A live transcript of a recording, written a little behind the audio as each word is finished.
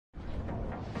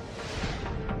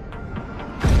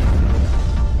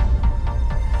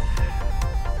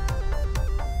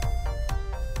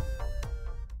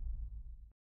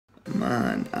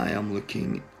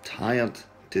looking tired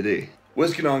today.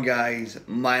 What's going on, guys?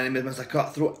 My name is Mr.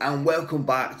 Cutthroat and welcome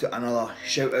back to another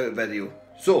shout out video.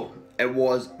 So it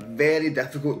was very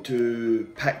difficult to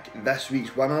pick this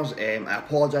week's winners. I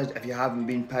apologise if you haven't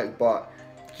been picked, but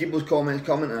keep those comments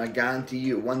coming and I guarantee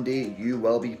you one day you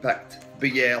will be picked.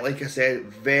 But yeah, like I said,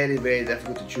 very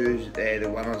difficult to choose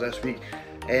the winners this week.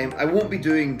 I won't be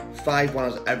doing 5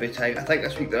 winners every time. I think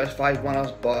this week there is 5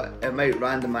 winners, but it might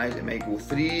randomise. It might go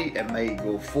 3, it might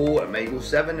go 4, it might go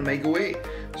 7, it might go 8.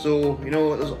 So, you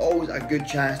know, there's always a good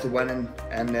chance to winning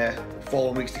in the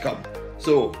following weeks to come.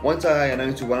 So, once I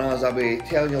announce the winners, I'll be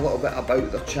telling you a little bit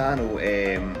about their channel,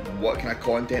 what kind of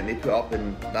content they put up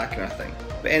and that kind of thing.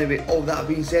 But anyway, all that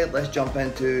being said, let's jump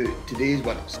into today's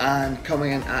winners. And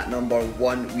coming in at number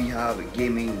 1, we have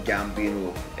Gaming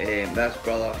Gambino. This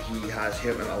brother, he has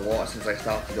helped me a lot since I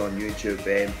started on YouTube.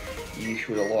 He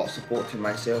showed a lot of support to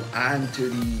myself and to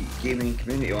the gaming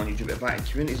community on YouTube, in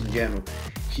fact communities in general.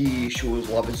 He shows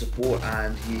love and support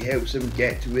and he helps them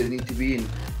get to where they need to be and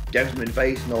gives them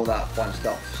advice and all that fun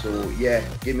stuff. So yeah,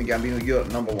 Gaming Gambino, you're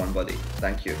number 1, buddy.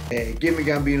 Thank you. Gaming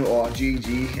Gambino, or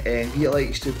GG, he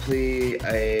likes to play,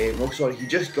 he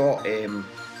just got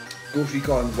Ghost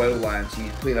Recon Wildlands.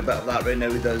 He's playing a bit of that right now.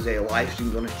 He does live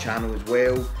streams on his channel as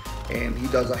well. He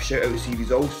does a shout out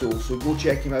series also, so go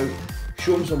check him out,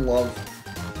 show him some love,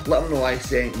 let him know I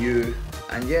sent you,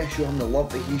 and yeah, show him the love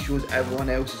that he shows everyone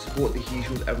else, the support that he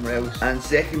shows everyone else. And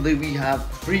secondly, we have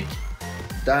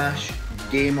Freak-GamerZ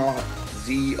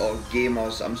or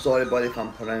GamerZ. I'm sorry buddy if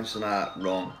I'm pronouncing that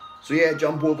wrong. So yeah,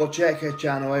 jump over, check his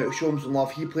channel out, show him some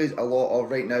love. He plays a lot of,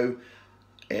 right now,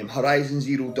 Horizon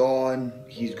Zero Dawn.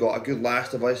 He's got a good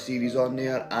Last of Us series on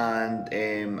there and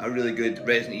a really good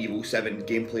Resident Evil 7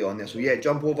 gameplay on there. So yeah,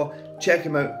 jump over, check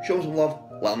him out, show him some love,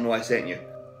 let him know I sent you.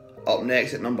 Up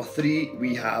next at number 3,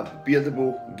 we have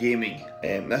Beardable Gaming.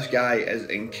 This guy is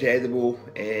incredible.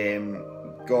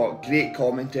 Got great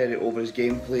commentary over his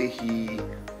gameplay. He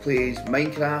plays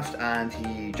Minecraft and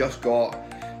he just got,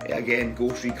 again,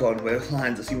 Ghost Recon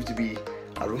Wildlands. It seems to be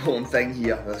a rolling thing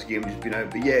here, this game just been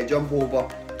out. But yeah, jump over,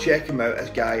 check him out. This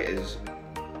guy is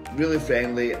really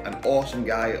friendly, an awesome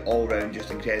guy, all round,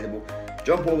 just incredible.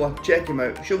 Jump over, check him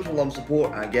out, show him some love and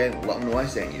support, and again, let him know I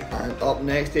sent you. And up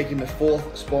next, taking the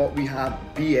 4th spot, we have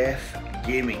BF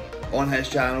Gaming. On his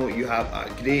channel, you have a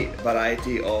great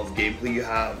variety of gameplay. You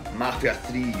have Mafia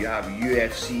 3, you have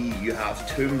UFC, you have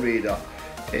Tomb Raider.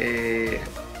 I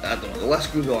don't know, the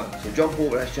list goes on. So jump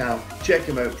over to his channel, check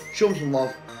him out, show him some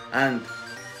love, and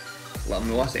let him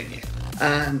know I sent you.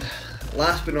 And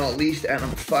last but not least, at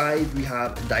number 5, we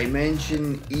have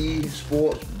Dymenzion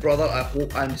eSports. Brother, I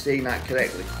hope I'm saying that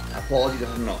correctly. Apologies if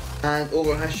I'm not. And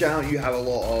over on his channel, you have a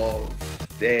lot of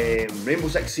Rainbow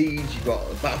Six Siege, you've got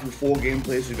Battlefield 4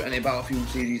 gameplay, so you've got any Battlefield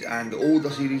series and the older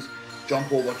series.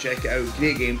 Jump over, check it out.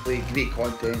 Great gameplay, great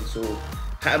content, so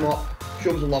hit him up,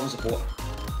 show him some love and support.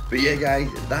 But yeah guys,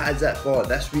 that is it for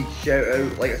this week's shout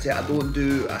out. Like I said, I don't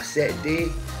do a set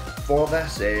day for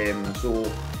this, so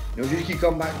you know, just keep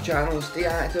coming back to the channel, stay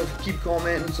active, keep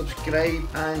commenting, subscribe,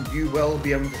 and you will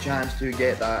be in with a chance to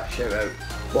get that shout out.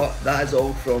 But that is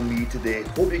all from me today.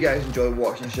 Hope you guys enjoyed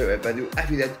watching the shout out video. If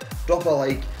you did, drop a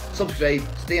like, subscribe,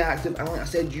 stay active, and like I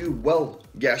said, you will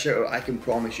get a shout out, I can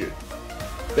promise you.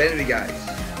 But anyway guys,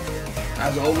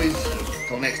 as always,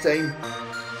 till next time,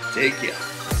 take care.